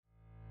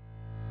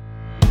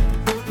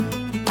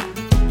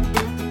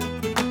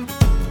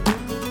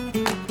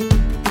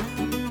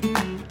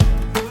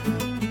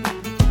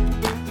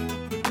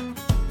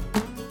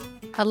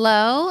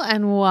Hello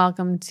and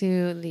welcome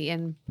to the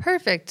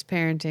Imperfect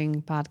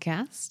Parenting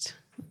podcast.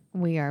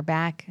 We are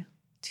back,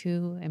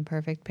 two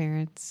imperfect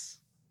parents.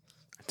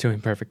 Two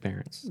imperfect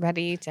parents.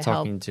 Ready to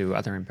Talking to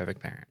other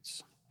imperfect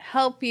parents.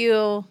 help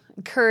you,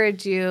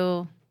 encourage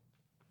you,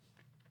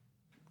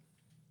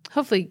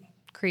 hopefully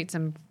create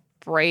some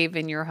brave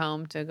in your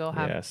home to go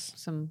have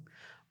some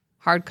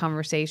hard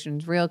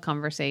conversations, real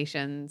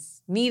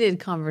conversations, needed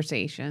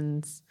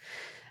conversations.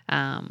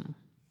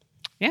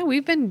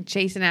 We've been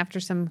chasing after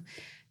some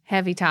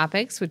heavy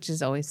topics, which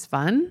is always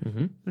fun.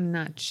 Mm-hmm.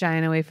 Not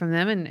shying away from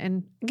them.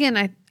 And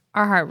again,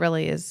 our heart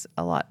really is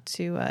a lot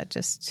to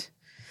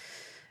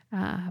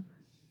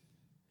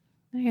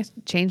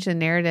change the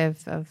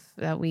narrative of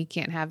that we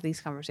can't have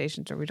these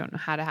conversations or we don't know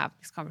how to have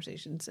these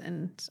conversations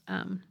and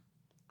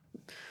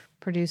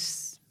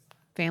produce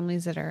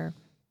families that are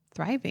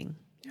thriving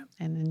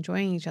and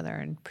enjoying each other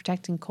and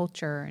protecting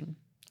culture and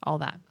all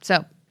that.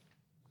 So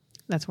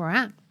that's where we're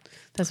at.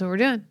 That's what we're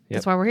doing. Yep.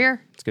 That's why we're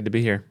here. It's good to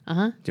be here.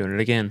 Doing it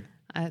again.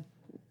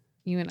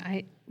 You and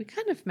I, we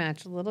kind of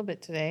match a little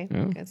bit today.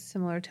 Oh. We got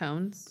similar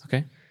tones.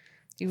 Okay.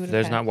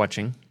 There's not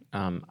watching.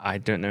 I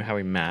don't know how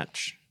we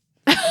match.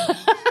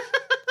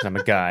 I'm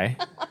a guy.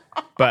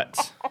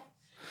 But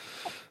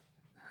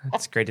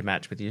it's great to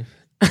match with you.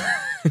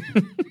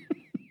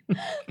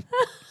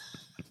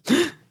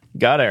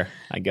 Got her.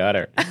 I got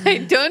her. I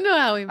don't know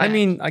how we match. I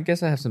mean, I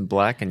guess I have some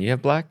black and you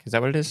have black. Is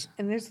that what it is?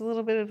 And there's a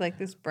little bit of like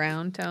this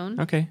brown tone.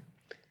 Okay.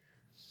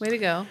 Way to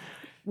go.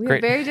 We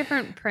Great. have very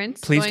different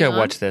prints. Please go on,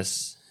 watch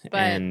this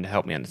and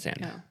help me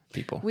understand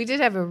people. We did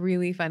have a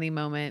really funny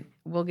moment.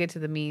 We'll get to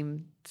the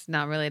meme. It's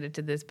not related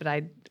to this,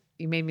 but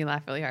you made me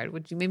laugh really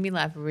hard. You made me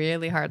laugh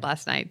really hard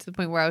last night to the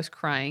point where I was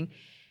crying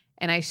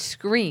and I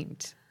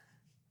screamed.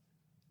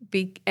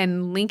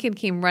 And Lincoln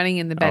came running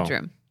in the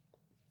bedroom.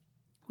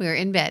 We were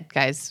in bed,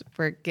 guys.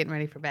 We're getting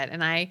ready for bed.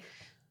 And I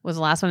was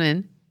the last one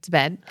in to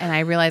bed. And I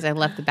realized I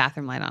left the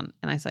bathroom light on.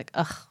 And I was like,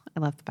 ugh, I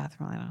left the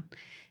bathroom light on.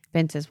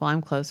 Ben says, well,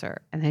 I'm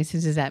closer. And I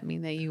said, does that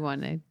mean that you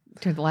want to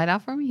turn the light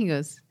off for me? He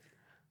goes,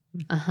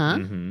 uh-huh.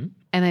 Mm-hmm.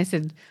 And I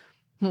said,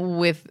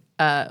 with,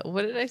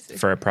 what did I say?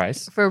 For a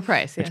price. For a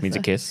price. Which means a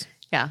kiss.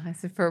 Yeah. I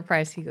said, for a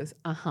price. He goes,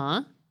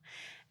 uh-huh.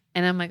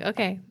 And I'm like,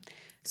 okay.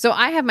 So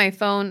I have my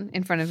phone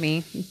in front of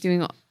me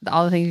doing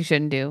all the things you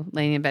shouldn't do,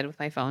 laying in bed with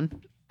my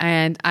phone.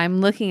 And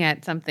I'm looking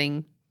at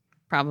something,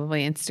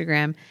 probably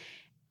Instagram.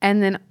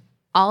 And then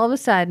all of a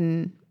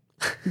sudden,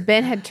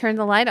 Ben had turned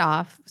the light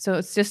off. So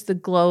it's just the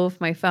glow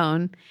of my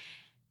phone.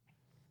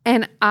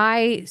 And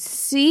I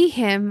see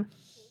him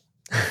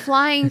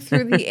flying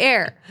through the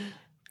air.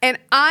 And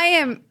I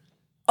am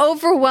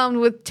overwhelmed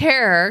with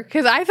terror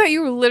because I thought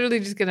you were literally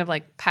just going to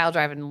like pile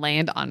drive and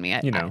land on me.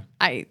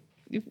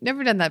 You've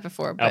never done that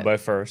before. But, elbow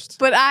first.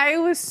 But I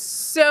was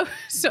so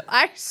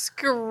I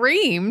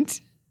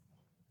screamed.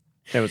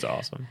 It was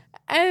awesome.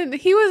 And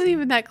he wasn't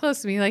even that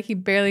close to me. Like he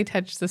barely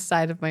touched the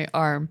side of my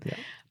arm. Yeah.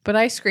 But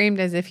I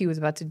screamed as if he was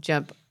about to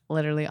jump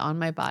literally on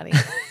my body.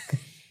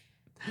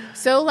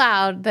 So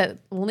loud that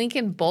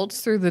Lincoln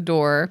bolts through the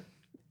door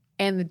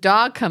and the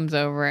dog comes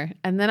over.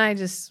 And then I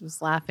just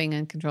was laughing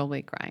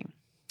uncontrollably crying.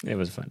 It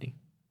was funny.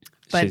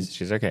 But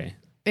she's okay.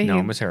 No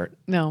one was hurt.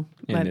 No.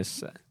 In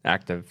this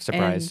act of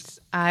surprise.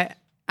 And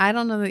I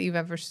don't know that you've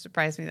ever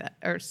surprised me that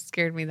or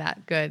scared me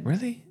that good.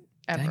 Really?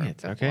 Ever Dang it.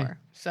 before. Okay.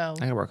 So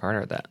I gotta work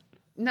harder at that.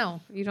 No,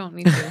 you don't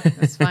need to.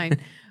 That's fine.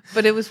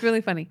 But it was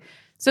really funny.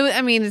 So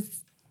I mean,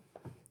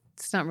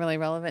 it's not really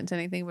relevant to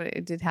anything, but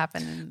it did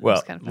happen. And it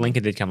was kind of funny.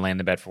 Lincoln did come lay in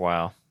the bed for a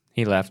while.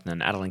 He left, and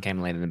then Adeline came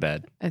and laid in the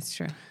bed. That's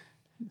true.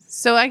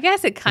 So I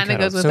guess it kind of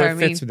goes with our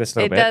meme.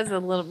 It does a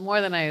little more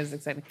than I was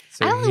expecting.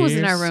 So Adeline was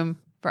in our room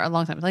for a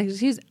long time. Like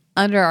she's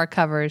under our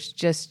covers,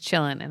 just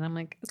chilling, and I'm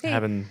like, okay,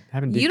 having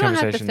deep you don't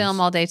have to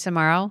film all day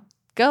tomorrow.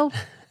 Go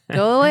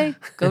away,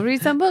 go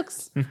read some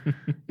books.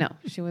 No,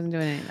 she wasn't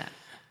doing any of that.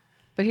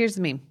 But here's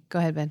the meme. Go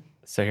ahead, Ben.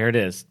 So here it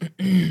is.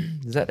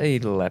 Is that a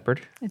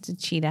leopard? It's a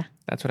cheetah.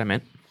 That's what I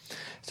meant.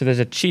 So there's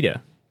a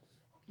cheetah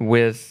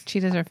with...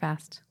 Cheetahs are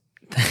fast.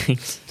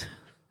 Thanks.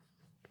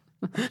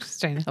 I'm just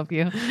trying to help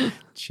you.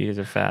 Cheetahs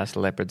are fast.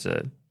 Leopards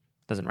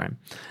doesn't rhyme.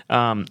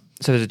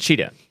 So there's a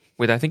cheetah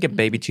with, I think, a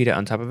baby cheetah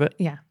on top of it.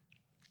 Yeah.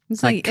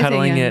 It's like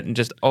cuddling it and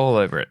just all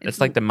over it. It's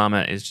like the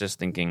mama is just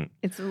thinking...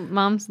 It's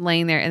mom's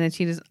laying there and the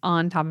cheetah's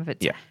on top of it.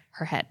 Yeah.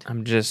 Her head.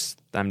 I'm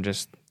just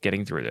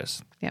getting through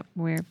this. Yep.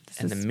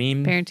 And the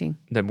meme, parenting.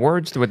 The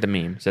words with the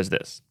meme says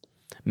this.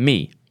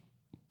 Me,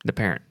 the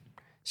parent.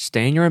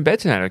 Stay in your own bed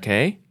tonight,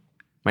 okay?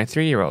 My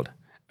 3-year-old.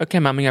 Okay,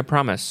 mommy, I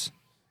promise.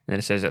 And then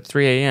it says at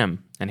 3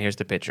 a.m. And here's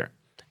the picture.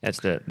 That's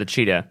the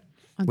cheetah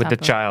with the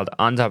child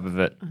on top of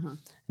it. Uh-huh.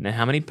 And then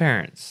how many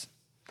parents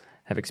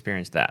have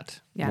experienced that?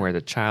 Yeah. Where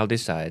the child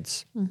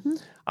decides,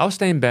 I'll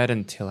stay in bed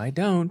until I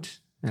don't,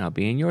 and I'll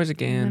be in yours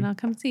again. And I'll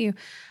come see you.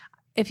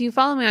 If you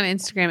follow me on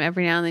Instagram,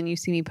 every now and then you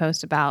see me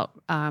post about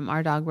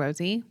our dog,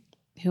 Rosie,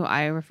 who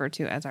I refer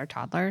to as our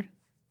toddler.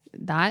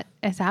 That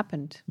has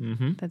happened.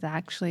 Mm-hmm. That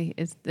actually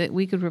is that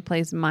we could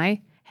replace my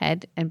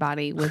head and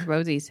body with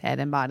Rosie's head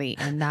and body,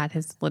 and that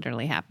has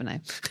literally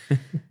happened.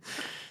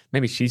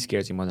 Maybe she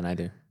scares you more than I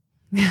do.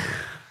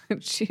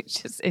 She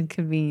just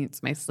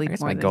inconvenienced my sleep I guess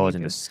more my than goal you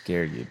isn't do. to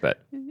scare you,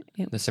 but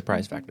the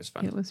surprise factor is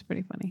fun. It was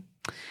pretty funny.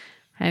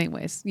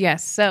 Anyways,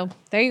 yes. So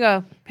there you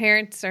go.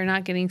 Parents are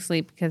not getting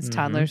sleep because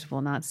toddlers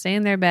will not stay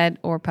in their bed,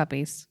 or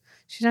puppies.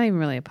 She's not even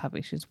really a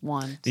puppy. She's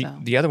one.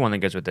 The other one that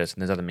goes with this,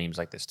 and there's other memes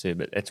like this too,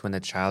 but it's when the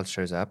child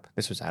shows up.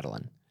 This was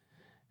Adeline.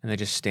 And they're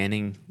just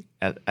standing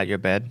at your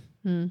bed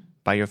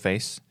by your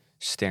face,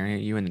 staring at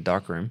you in the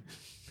dark room.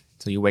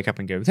 So you wake up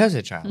and go, there's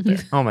a child there.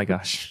 Oh my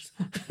gosh.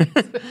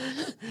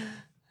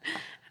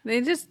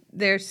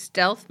 They're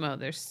stealth mode.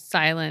 They're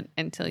silent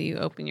until you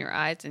open your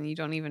eyes and you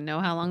don't even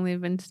know how long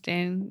they've been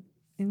standing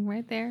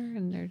right there.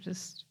 And they're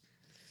just,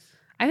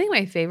 I think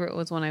my favorite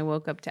was when I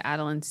woke up to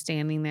Adeline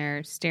standing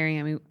there staring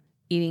at me,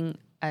 eating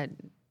a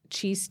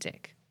cheese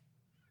stick.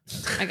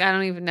 Like, I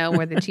don't even know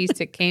where the cheese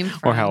stick came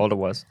from. Or how old it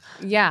was.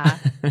 Yeah.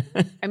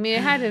 I mean,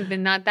 it had to have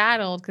been not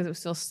that old because it was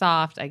still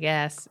soft, I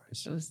guess.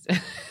 It was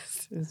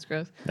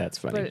gross. That's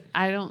funny. But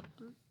I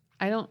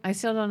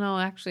still don't know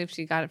actually if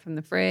she got it from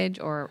the fridge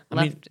or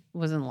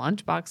was in the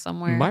lunchbox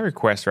somewhere. My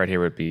request right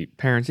here would be,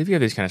 parents, if you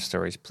have these kind of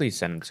stories, please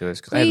send them to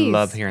us because I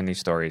love hearing these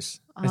stories.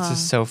 It's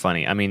just so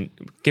funny. I mean,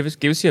 give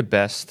us your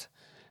best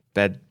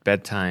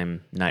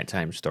bedtime,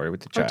 nighttime story with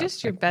the child. Or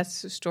just your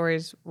best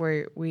stories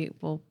where we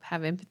will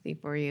have empathy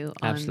for you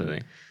on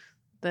Absolutely.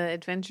 the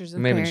adventures of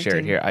Maybe parenting. share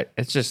it here. I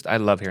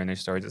love hearing these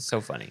stories. It's so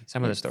funny.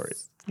 Some of the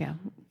stories. Yeah.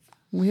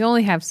 We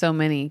only have so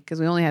many because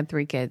we only had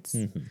 3 kids.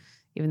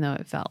 Even though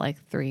it felt like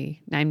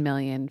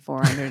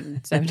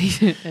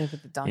 9,470,000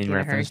 with the donkey In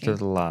reference to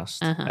the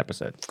last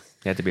episode.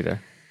 You had to be there.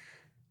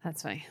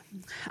 That's funny.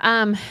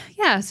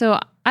 Yeah, so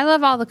I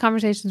love all the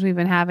conversations we've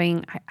been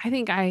having. I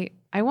think I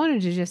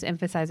wanted to just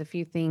emphasize a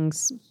few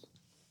things.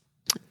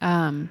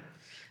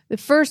 The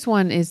first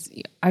one is,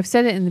 I've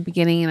said it in the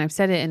beginning and I've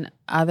said it in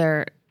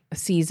other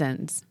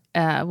seasons.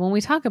 When we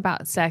talk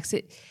about sex,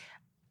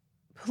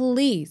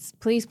 please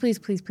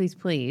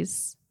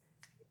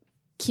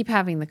keep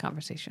having the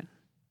conversation.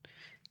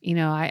 You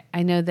know,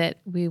 I know that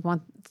we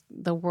want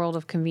the world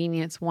of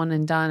convenience, one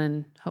and done,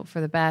 and hope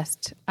for the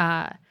best.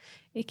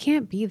 It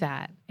can't be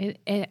that.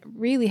 It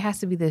really has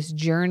to be this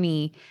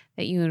journey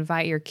that you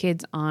invite your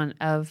kids on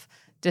of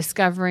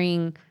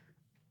discovering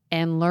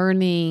and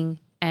learning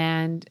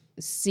and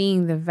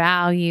seeing the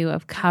value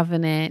of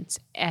covenant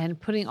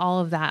and putting all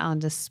of that on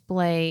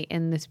display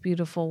in this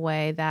beautiful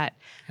way that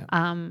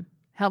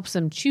helps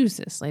them choose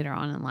this later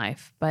on in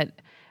life.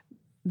 But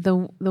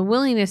the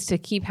willingness to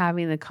keep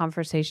having the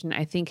conversation,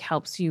 I think,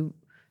 helps you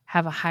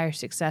have a higher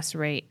success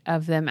rate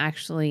of them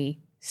actually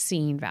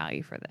seeing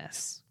value for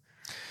this.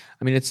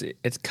 I mean, it's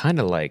kind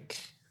of like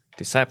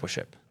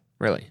discipleship,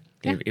 really.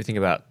 Yeah. You think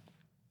about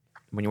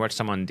when you watch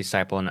someone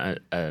disciple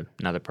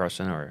another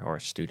person or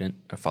a student,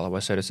 a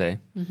follower, so to say.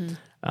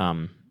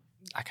 I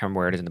can't remember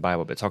where it is in the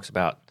Bible, but it talks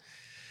about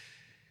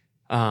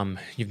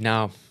you've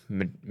now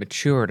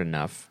matured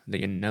enough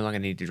that you no longer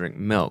need to drink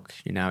milk.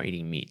 You're now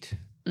eating meat.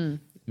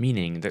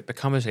 Meaning that the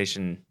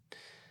conversation,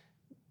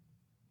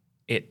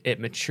 it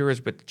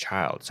matures with the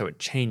child, so it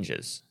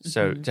changes.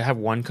 So to have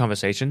one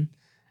conversation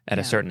at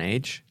a certain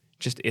age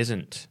just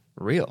isn't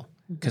real,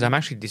 because I'm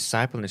actually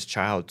discipling this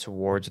child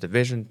towards the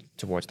vision,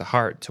 towards the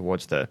heart,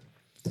 towards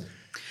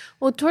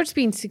towards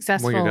being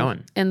successful where you're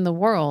going in the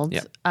world.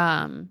 Yep.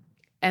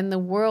 And the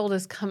world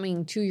is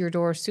coming to your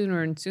door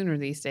sooner and sooner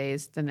these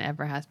days than it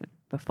ever has been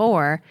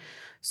before.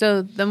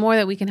 So the more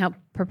that we can help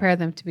prepare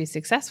them to be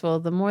successful,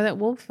 the more that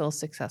we'll feel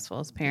successful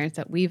as parents,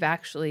 that we've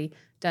actually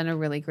done a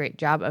really great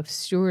job of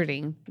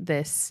stewarding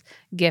this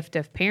gift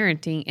of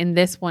parenting in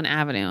this one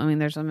avenue. I mean,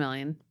 there's a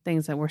million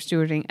things that we're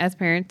stewarding as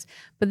parents,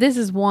 but this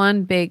is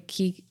one big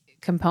key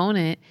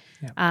component.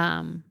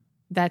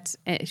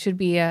 It should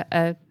be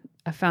a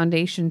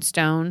foundation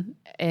stone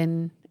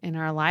in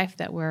our life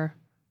that we're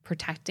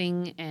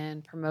protecting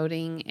and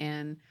promoting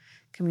and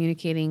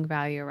communicating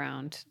value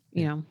around.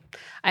 You know,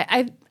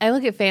 I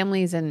look at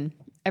families and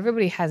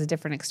everybody has a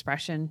different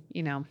expression.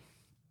 You know,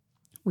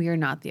 we are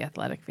not the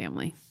athletic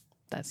family.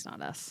 That's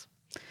not us.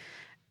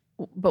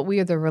 But we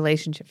are the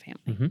relationship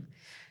family.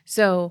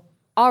 So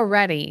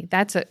already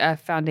that's a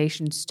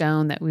foundation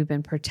stone that we've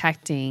been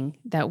protecting,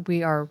 that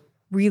we are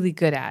really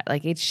good at.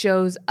 Like, it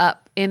shows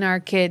up in our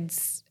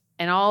kids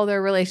and all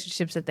their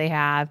relationships that they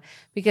have,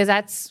 because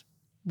that's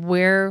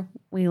where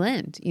we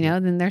land. You know,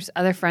 then there's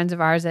other friends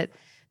of ours that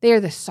they are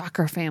the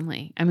soccer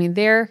family. I mean,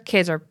 their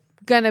kids are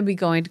going to be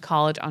going to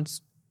college on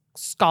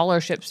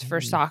scholarships for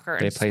soccer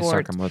and they play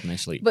sports. soccer more than they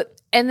sleep.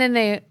 And then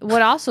they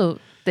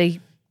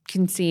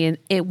can see in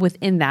it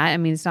within that. I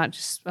mean, it's not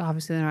just,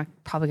 obviously they're not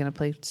probably going to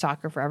play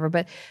soccer forever,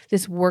 but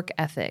this work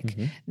ethic,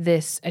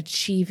 this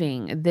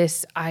achieving,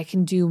 this I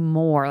can do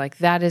more, like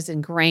that is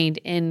ingrained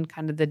in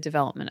kind of the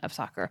development of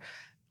soccer.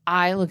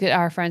 I look at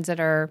our friends that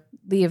are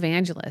the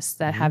evangelists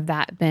that have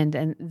that bend,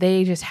 and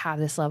they just have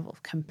this level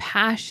of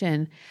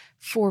compassion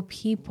for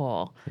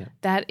people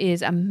that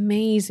is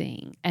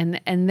amazing.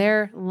 And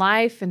their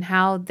life and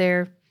how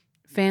their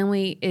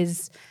family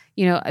is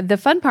the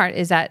fun part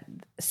is that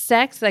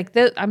sex,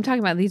 I'm talking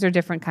about, these are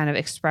different kind of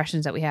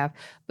expressions that we have,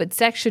 but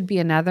sex should be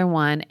another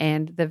one.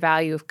 And the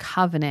value of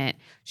covenant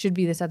should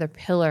be this other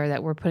pillar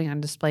that we're putting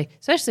on display,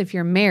 especially if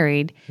you're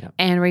married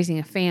and raising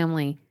a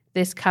family.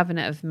 This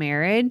covenant of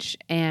marriage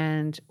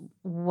and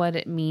what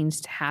it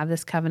means to have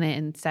this covenant,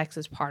 and sex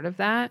is part of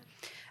that.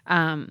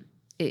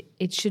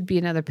 It should be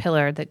another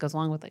pillar that goes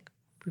along with, like,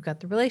 we've got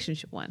the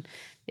relationship one.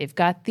 They've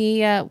got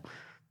the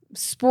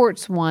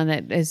sports one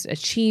that is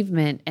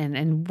achievement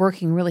and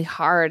working really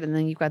hard. And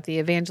then you've got the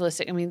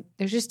evangelistic. I mean,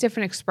 there's just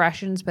different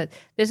expressions, but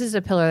this is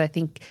a pillar that I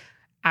think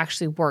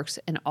actually works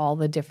in all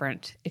the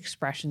different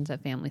expressions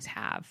that families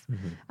have.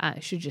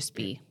 It should just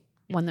be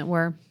one that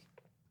we're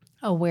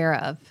aware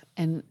of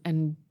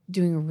and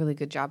doing a really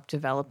good job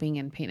developing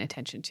and paying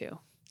attention to.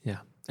 Yeah.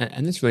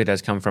 And this really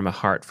does come from a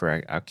heart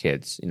for our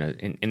kids.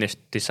 In this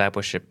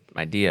discipleship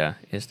idea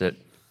is that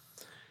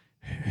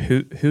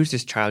who's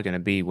this child going to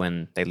be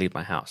when they leave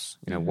my house?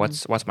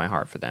 What's my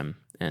heart for them?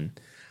 And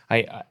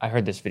I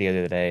heard this video the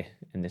other day,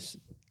 and I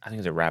think it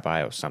was a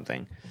rabbi or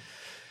something.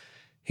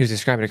 He was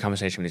describing a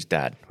conversation with his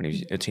dad when he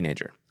was a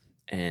teenager.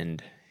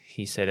 And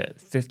he said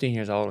at 15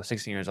 years old or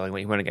 16 years old,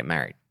 he wanted to get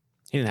married.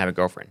 He didn't have a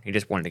girlfriend. He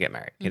just wanted to get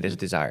married. He had this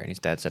desire. And his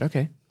dad said,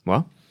 okay,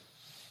 well,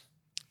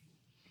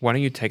 why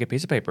don't you take a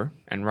piece of paper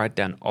and write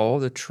down all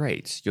the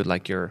traits you'd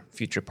like your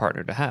future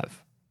partner to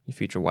have, your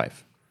future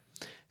wife.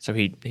 So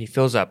he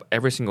fills up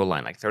every single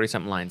line, like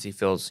 30-something lines. He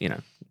fills,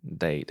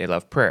 they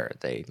love prayer.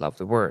 They love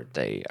the word.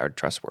 They are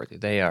trustworthy.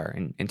 They are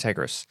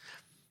integrous.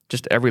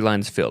 Just every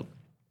line's filled.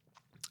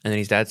 And then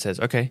his dad says,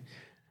 okay,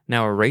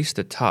 now erase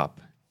the top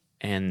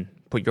and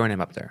put your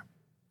name up there.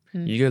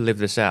 You live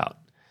this out,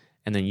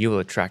 and then you will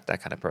attract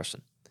that kind of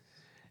person.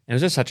 And it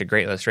was just such a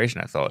great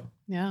illustration, I thought.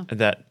 Yeah.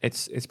 That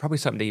it's probably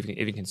something to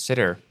even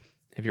consider.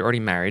 If you're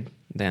already married,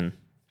 then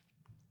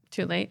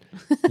too late.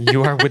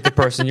 You are with the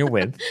person you're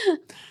with.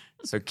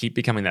 So keep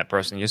becoming that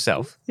person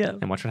yourself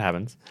and watch what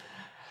happens.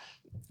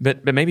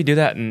 But maybe do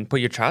that and put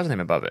your child's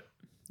name above it.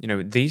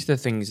 These are the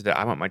things that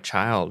I want my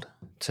child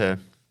to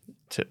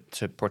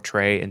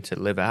portray and to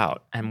live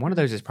out. And one of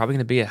those is probably going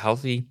to be a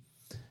healthy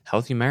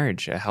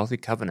marriage, a healthy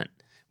covenant,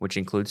 which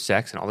includes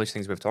sex and all these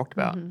things we've talked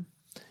about.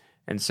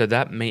 And so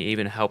that may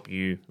even help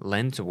you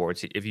lend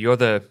towards, if you're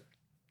the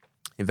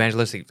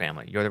evangelistic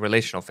family, you're the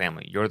relational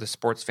family, you're the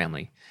sports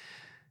family,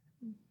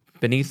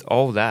 beneath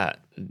all that,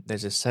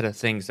 there's a set of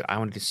things that I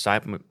want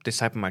to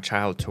disciple my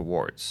child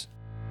towards.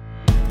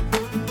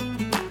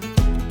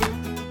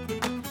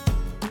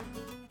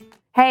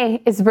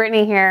 Hey, it's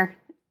Brittney here.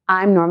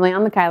 I'm normally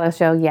on the Kylo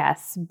Show,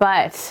 yes,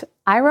 but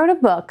I wrote a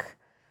book.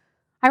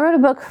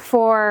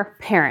 For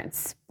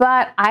parents,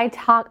 but I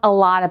talk a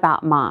lot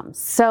about moms.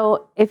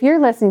 So if you're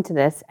listening to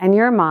this and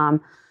you're a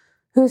mom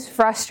who's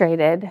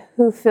frustrated,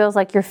 who feels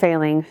like you're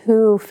failing,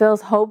 who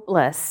feels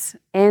hopeless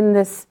in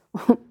this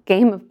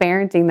game of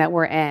parenting that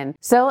we're in.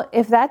 So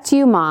if that's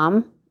you,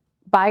 mom,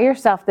 buy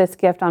yourself this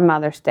gift on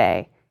Mother's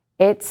Day.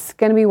 It's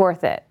going to be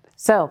worth it.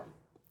 So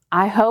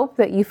I hope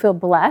that you feel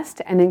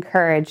blessed and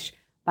encouraged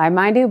by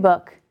my new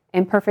book,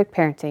 Imperfect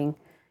Parenting.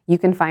 You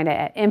can find it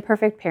at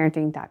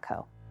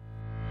imperfectparenting.co.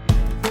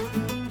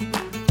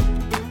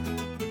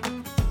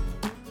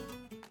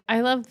 I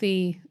love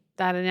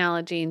that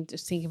analogy, and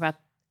just thinking about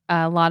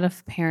a lot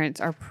of parents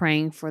are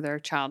praying for their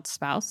child's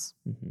spouse.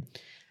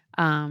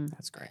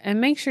 That's great. And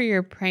make sure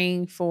you're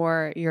praying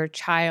for your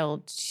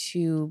child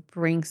to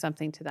bring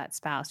something to that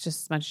spouse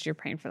just as much as you're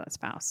praying for that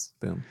spouse.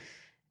 Boom.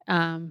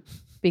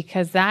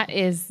 Because that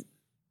is,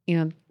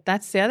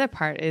 that's the other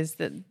part is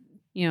that,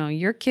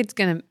 your kid's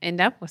going to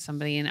end up with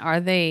somebody, and are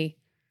they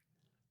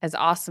as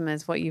awesome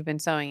as what you've been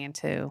sowing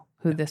into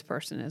who this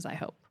person is, I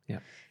hope. Yeah.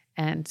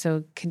 And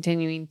so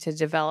continuing to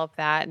develop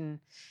that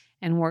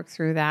and work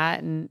through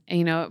that. And,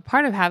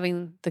 part of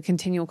having the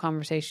continual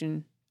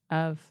conversation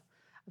of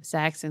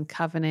sex and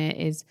covenant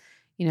is,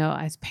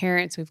 as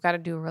parents, we've got to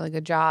do a really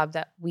good job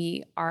that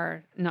we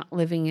are not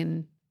living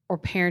in or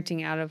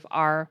parenting out of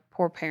our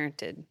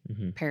parenting.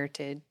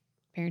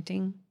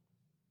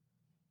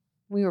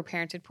 We were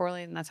parented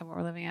poorly, and that's what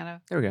we're living out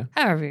of. There we go.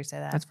 However you say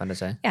that. That's fun to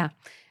say. Yeah.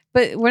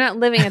 But we're not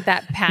living at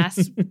that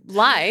past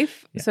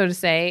life, so to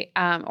say,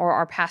 or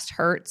our past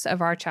hurts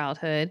of our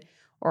childhood,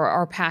 or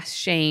our past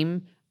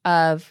shame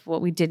of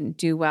what we didn't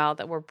do well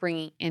that we're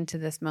bringing into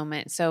this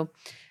moment. So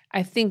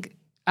I think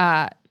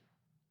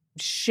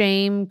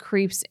shame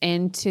creeps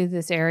into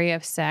this area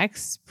of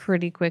sex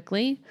pretty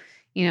quickly.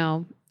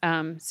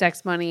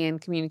 Sex, money, and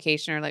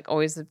communication are like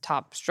always the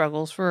top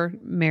struggles for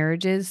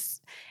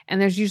marriages. And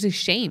there's usually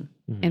shame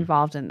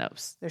involved in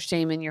those. There's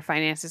shame in your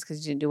finances because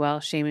you didn't do well,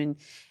 shame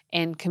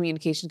in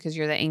communication because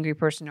you're the angry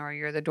person or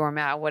you're the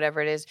doormat,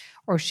 whatever it is,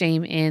 or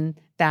shame in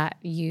that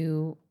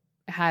you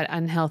had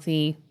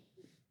unhealthy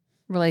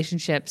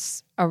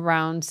relationships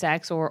around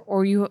sex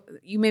or you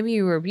maybe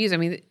you were abused. I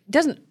mean, it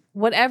doesn't,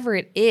 whatever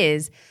it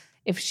is,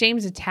 if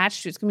shame's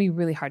attached to it, it's going to be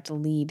really hard to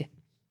lead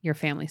your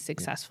family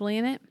successfully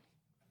in it.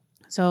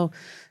 So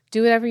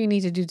do whatever you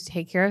need to do to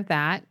take care of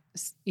that.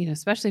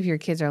 Especially if your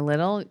kids are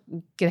little,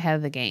 get ahead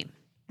of the game.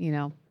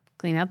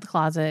 Clean out the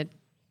closet,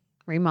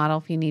 remodel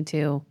if you need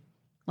to.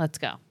 Let's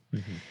go.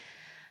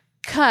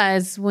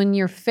 Because when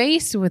you're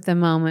faced with a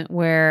moment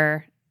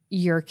where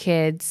your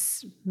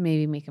kids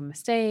maybe make a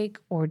mistake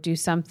or do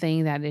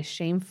something that is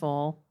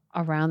shameful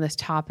around this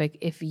topic,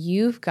 if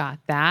you've got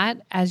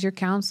that as your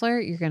counselor,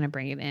 you're going to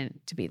bring it in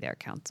to be their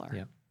counselor.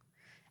 Yep.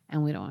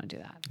 And we don't want to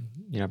do that.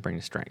 You're not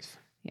bringing strength.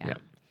 Yeah.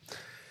 Yep.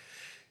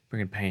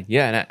 Bringing pain.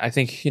 Yeah, and I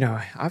think,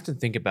 I often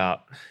think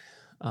about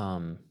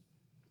the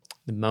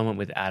moment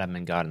with Adam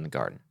and God in the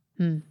garden.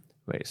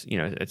 Ways,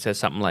 it says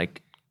something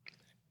like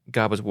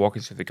God was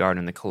walking through the garden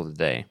in the cool of the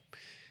day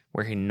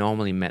where he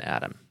normally met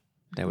Adam.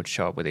 They would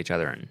show up with each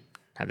other and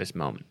have this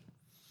moment.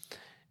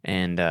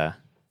 And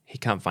he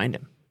can't find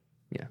him.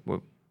 Yeah, we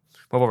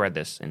read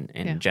this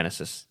in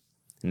Genesis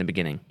in the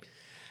beginning.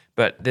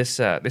 But this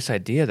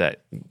idea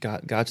that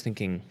God's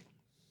thinking,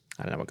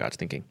 I don't know what God's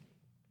thinking.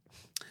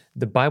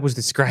 The Bible's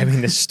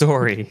describing this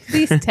story.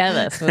 Please tell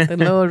us what the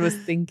Lord was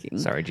thinking.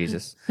 Sorry,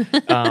 Jesus.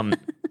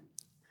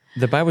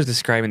 The Bible's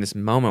describing this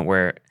moment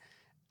where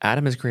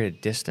Adam has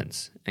created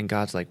distance, and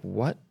God's like,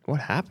 what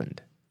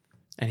happened?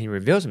 And he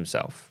reveals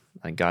himself.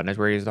 Like God knows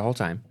where he is the whole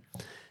time.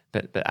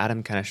 But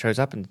Adam kind of shows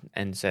up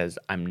and says,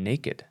 I'm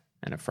naked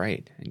and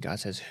afraid. And God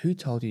says, who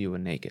told you were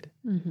naked?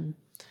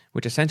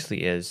 Which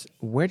essentially is,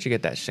 where'd you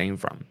get that shame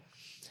from?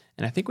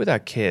 And I think with our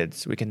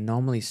kids, we can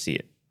normally see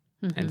it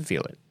and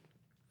feel it.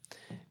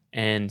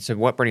 And so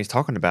what Brittney's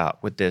talking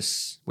about with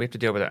this, we have to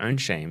deal with our own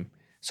shame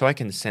so I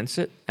can sense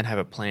it and have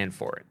a plan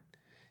for it.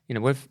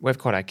 We've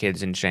caught our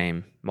kids in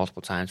shame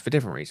multiple times for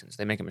different reasons.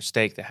 They make a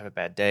mistake, they have a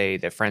bad day,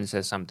 their friend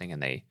says something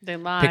and they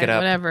lie, pick it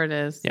up. Whatever it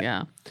is.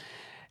 Yeah.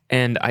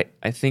 And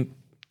I think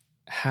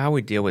how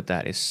we deal with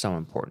that is so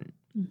important,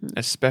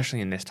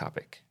 especially in this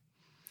topic.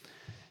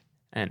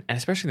 And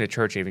especially in the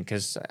church even,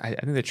 because I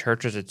think the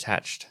church has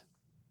attached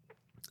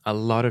a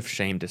lot of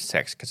shame to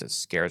sex because it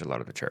scares a lot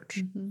of the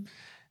church.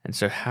 And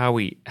so how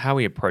we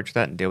approach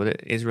that and deal with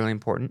it is really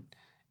important.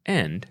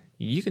 And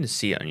you can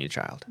see it on your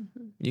child.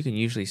 You can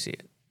usually see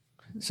it.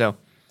 So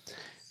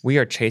we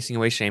are chasing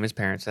away shame as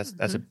parents.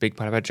 That's a big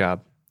part of our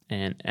job,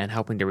 and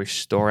helping to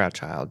restore our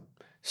child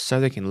so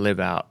they can live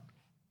out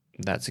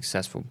that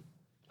successful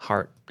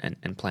heart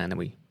and plan that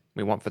we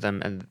want for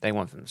them and they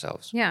want for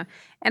themselves. Yeah.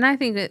 And I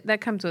think that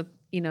comes with,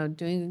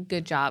 doing a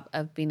good job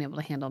of being able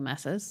to handle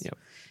messes,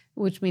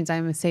 which means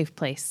I'm a safe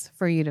place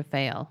for you to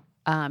fail.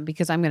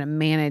 Because I'm going to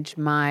manage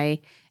my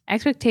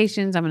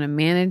expectations. I'm going to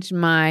manage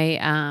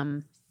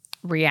my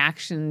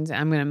reactions.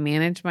 I'm going to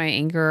manage my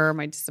anger,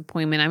 my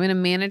disappointment. I'm going to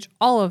manage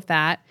all of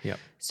that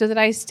so that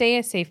I stay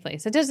a safe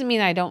place. It doesn't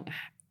mean I don't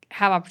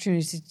have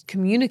opportunities to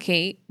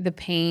communicate the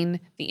pain,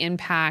 the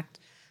impact,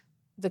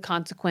 the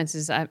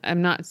consequences.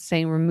 I'm not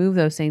saying remove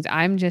those things.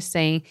 I'm just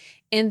saying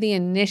in the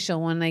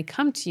initial, when they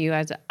come to you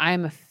as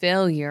I'm a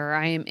failure,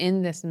 I am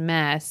in this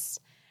mess,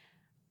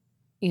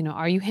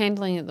 are you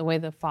handling it the way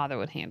the Father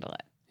would handle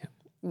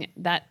it?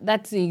 Yeah,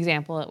 that's the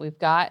example that we've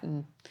got.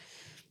 And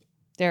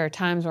there are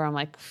times where I'm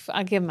like,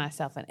 I give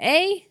myself an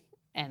A,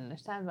 and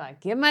there's times where I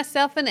give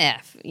myself an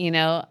F,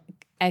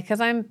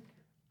 because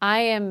I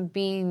am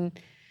being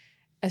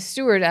a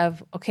steward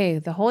of, okay,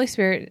 the Holy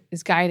Spirit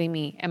is guiding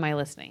me. Am I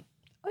listening?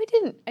 Oh,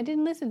 I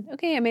didn't listen.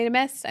 Okay, I made a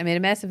mess. I made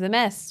a mess of the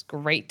mess.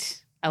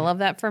 Great. I love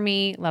that for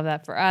me. Love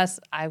that for us.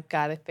 I've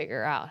got to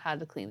figure out how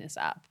to clean this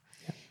up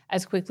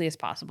as quickly as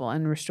possible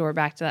and restore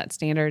back to that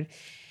standard.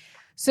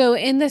 So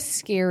in the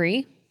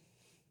scary,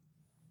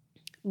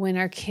 when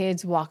our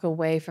kids walk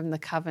away from the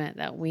covenant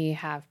that we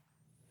have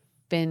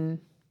been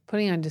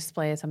putting on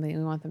display as something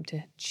we want them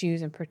to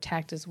choose and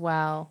protect as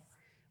well,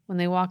 when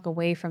they walk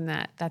away from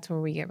that, that's where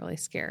we get really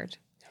scared.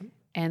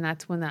 And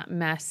that's when that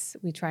mess,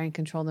 we try and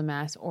control the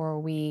mess, or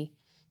we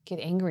get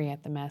angry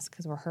at the mess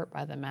because we're hurt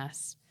by the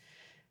mess.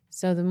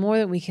 So the more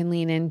that we can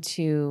lean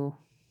into,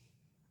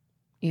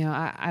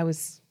 I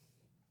was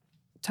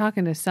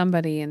talking to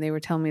somebody and they were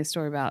telling me a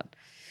story about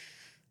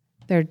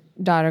their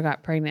daughter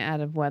got pregnant out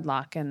of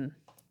wedlock and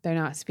they're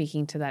not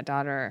speaking to that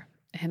daughter.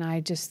 And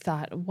I just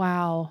thought,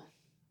 wow,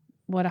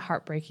 what a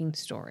heartbreaking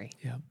story.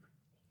 Yeah.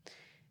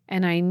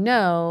 And I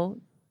know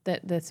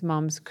that this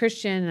mom's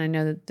Christian. And I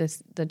know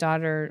that the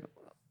daughter,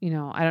 I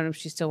don't know if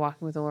she's still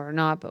walking with the Lord or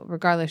not, but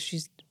regardless,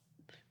 she's,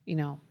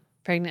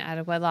 pregnant out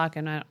of wedlock.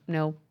 And I don't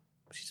know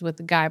she's with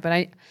the guy, but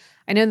I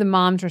know the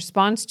mom's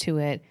response to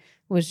it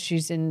was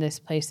she's in this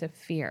place of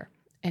fear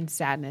and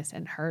sadness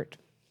and hurt.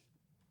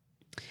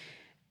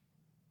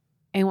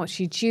 And what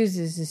she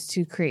chooses is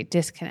to create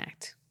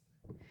disconnect.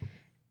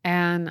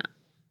 And,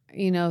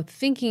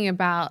 thinking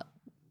about,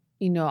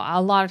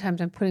 a lot of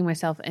times I'm putting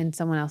myself in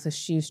someone else's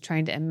shoes,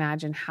 trying to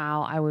imagine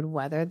how I would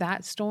weather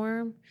that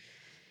storm.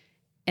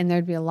 And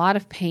there'd be a lot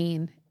of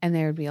pain and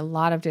there would be a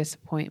lot of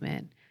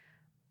disappointment.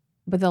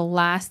 But the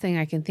last thing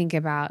I can think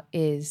about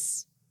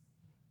is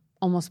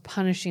almost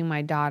punishing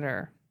my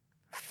daughter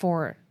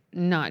for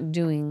not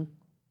doing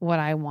what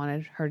I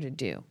wanted her to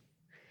do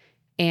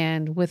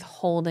and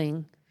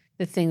withholding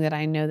the thing that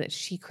I know that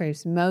she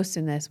craves most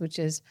in this, which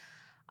is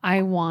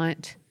I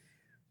want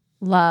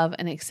love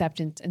and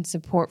acceptance and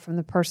support from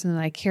the person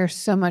that I care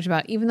so much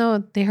about, even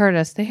though they hurt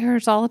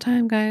us all the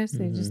time, guys.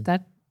 They just,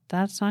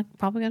 that's not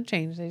probably going to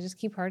change. They just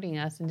keep hurting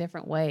us in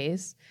different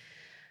ways.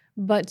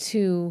 But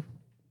to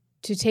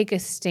take a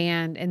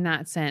stand in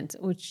that sense,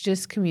 which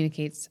just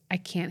communicates, I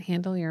can't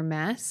handle your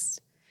mess.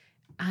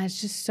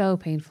 It's just so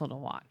painful to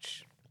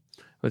watch.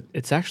 But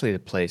it's actually the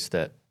place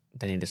that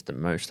they need us the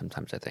most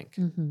sometimes, I think,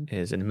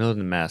 is in the middle of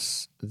the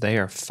mess. They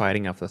are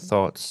fighting off the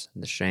thoughts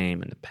and the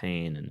shame and the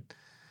pain.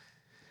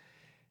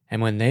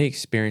 And when they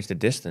experience the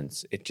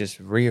distance, it just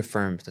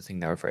reaffirms the thing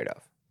they were afraid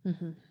of.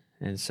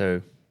 And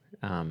so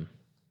no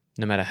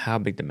matter how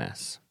big the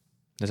mess,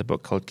 there's a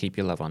book called Keep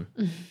Your Love On.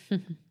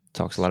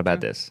 Talks a lot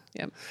about this.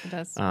 Yep, it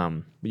does.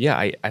 But yeah,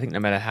 I think no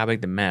matter how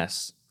big the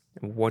mess,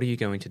 what are you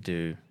going to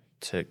do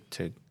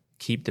to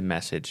keep the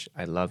message,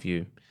 I love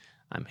you,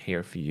 I'm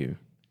here for you,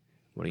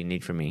 what do you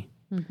need from me?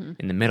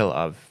 In the middle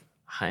of,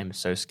 I'm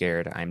so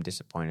scared, I'm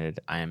disappointed,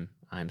 I'm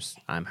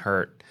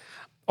hurt,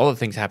 all the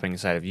things happening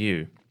inside of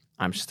you,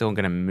 I'm still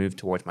going to move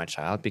towards my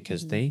child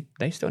because they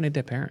still need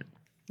their parent.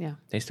 Yeah.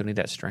 They still need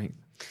that strength.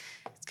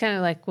 It's kind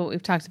of like what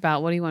we've talked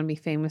about. What do you want to be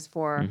famous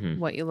for?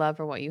 What you love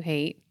or what you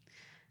hate?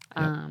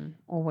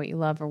 Or what you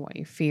love or what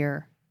you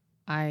fear.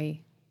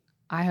 I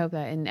hope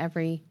that in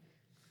every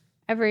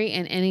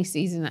and any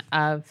season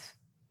of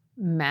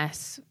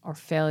mess or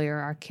failure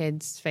our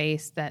kids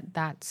face,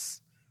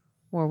 that's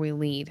where we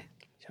lead.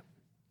 Yep.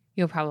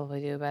 You'll probably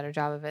do a better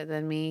job of it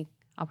than me.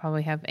 I'll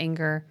probably have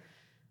anger,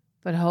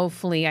 but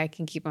hopefully I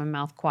can keep my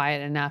mouth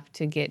quiet enough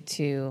to get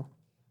to.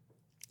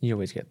 You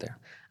always get there.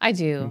 I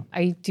do.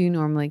 I do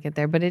normally get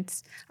there, but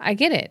I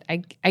get it.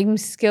 I'm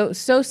so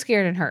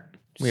scared and hurt.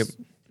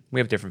 We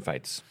have different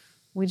fights.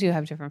 We do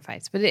have different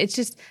fights, but it's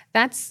just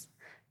that's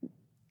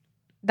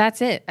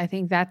it. I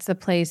think that's the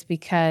place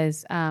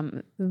because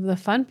the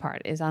fun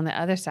part is on the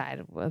other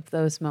side of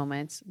those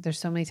moments. There's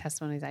so many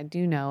testimonies I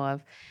do know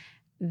of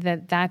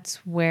that's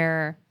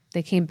where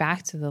they came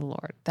back to the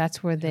Lord.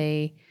 That's where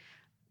they,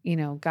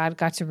 God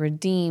got to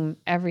redeem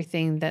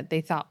everything that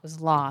they thought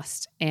was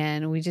lost,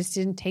 and we just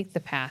didn't take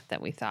the path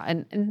that we thought.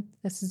 And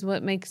this is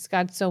what makes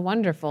God so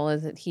wonderful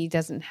is that He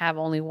doesn't have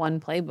only one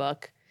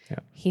playbook. Yeah.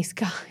 He's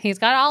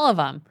got all of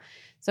them.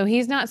 So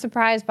He's not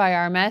surprised by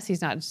our mess.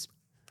 He's not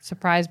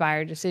surprised by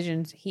our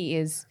decisions.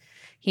 He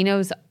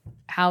knows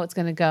how it's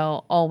going to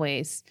go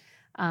always.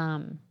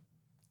 And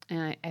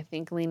I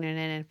think leaning in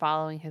and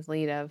following His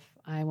lead of,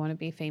 I want to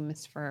be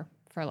famous for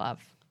love.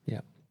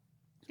 Yeah.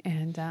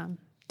 And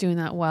doing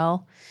that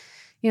well,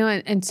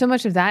 and so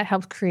much of that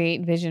helps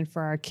create vision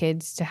for our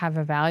kids to have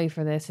a value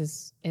for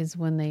this is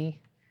when they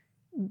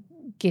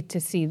get to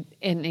see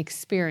and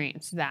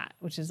experience that,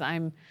 which is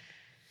I'm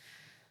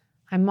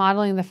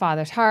modeling the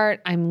Father's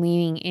heart. I'm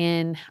leaning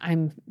in.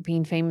 I'm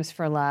being famous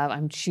for love.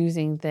 I'm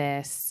choosing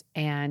this.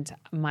 And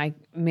my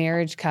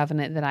marriage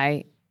covenant that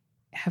I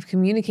have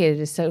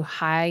communicated is so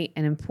high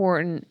and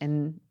important.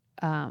 And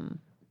I'm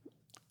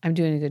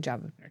doing a good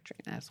job of nurturing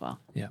that as well.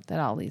 Yeah. That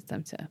all leads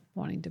them to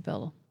wanting to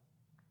build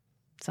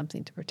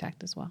something to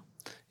protect as well.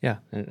 Yeah.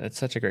 That's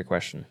such a great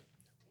question.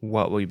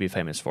 What will you be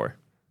famous for?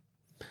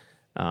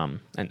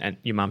 And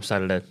your mom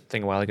started a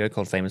thing a while ago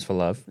called Famous for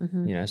Love.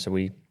 So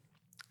we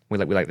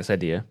like this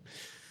idea.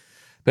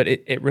 But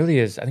it really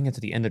is, I think it's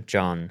at the end of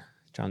John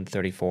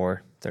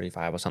 34,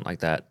 35 or something like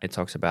that. It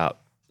talks about,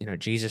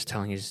 Jesus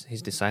telling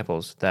his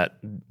disciples that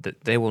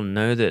they will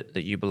know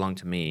that you belong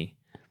to me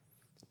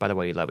by the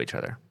way you love each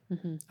other.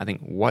 I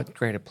think what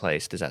greater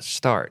place does that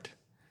start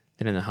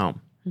than in the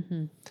home?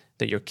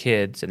 That your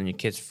kids and then your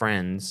kids'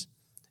 friends,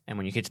 and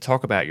when your kids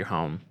talk about your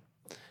home,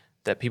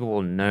 that people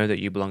will know that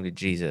you belong to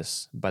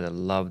Jesus by the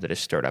love that is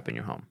stirred up in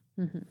your home.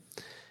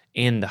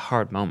 In the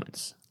hard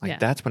moments.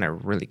 That's when it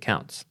really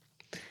counts.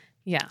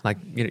 Yeah.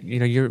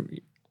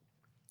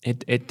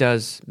 It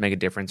does make a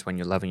difference when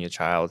you're loving your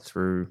child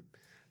through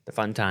the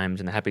fun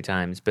times and the happy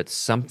times, but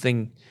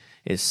something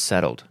is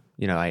settled.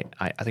 I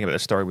think about the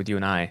story with you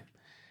and I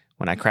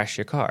when I crashed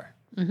your car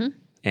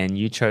and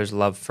you chose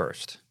love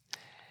first.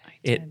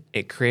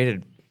 It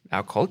created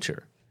our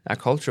culture. Our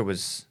culture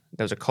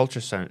there was a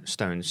culture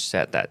stone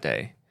set that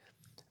day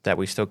that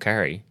we still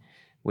carry,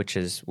 which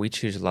is we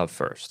choose love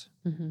first.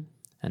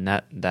 And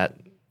that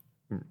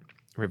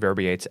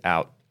reverberates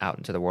out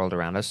into the world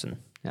around us and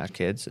our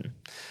kids. And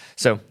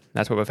so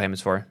that's what we're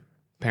famous for.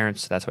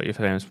 Parents, that's what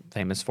you're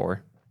famous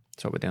for.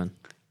 That's what we're doing.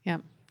 Yeah.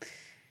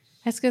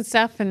 That's good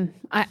stuff. And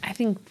I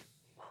think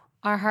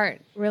our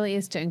heart really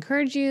is to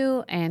encourage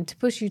you and to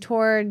push you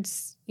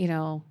towards,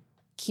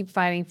 keep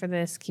fighting for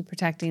this, keep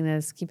protecting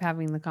this, keep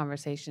having the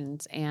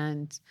conversations.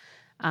 And,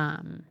 I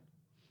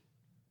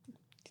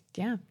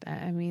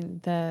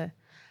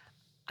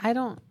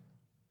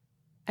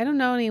don't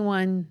know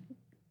anyone,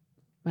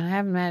 and I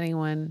haven't met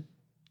anyone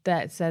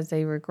that says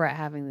they regret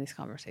having these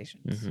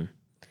conversations,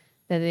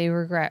 that they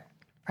regret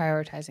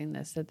prioritizing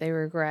this, that they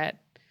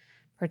regret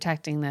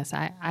protecting this.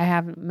 I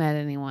haven't met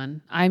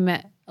anyone. I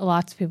met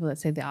lots of people that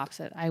say the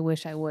opposite. I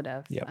wish I would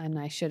have, and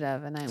I should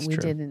have, and we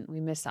didn't. We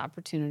missed the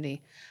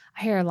opportunity.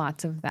 I hear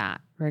lots of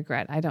that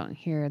regret. I don't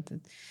hear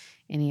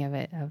any of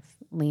it, of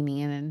leaning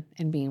in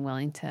and being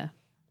willing to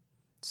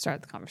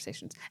start the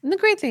conversations. And the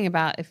great thing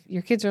about if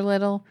your kids are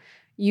little,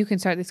 you can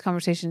start these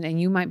conversations and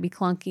you might be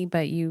clunky,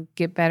 but you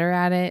get better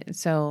at it.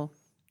 So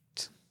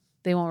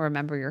they won't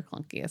remember you're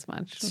clunky as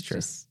much. It's true.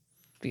 just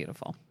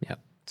beautiful. Yep.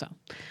 So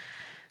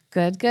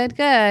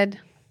good.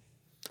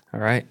 All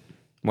right.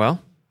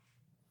 Well,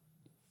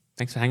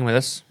 thanks for hanging with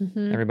us,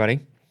 everybody.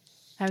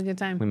 Have a good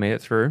time. We made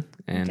it through,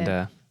 and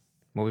Okay.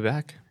 we'll be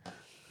back All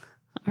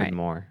with right.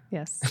 more.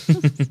 Yes.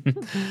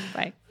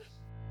 Bye.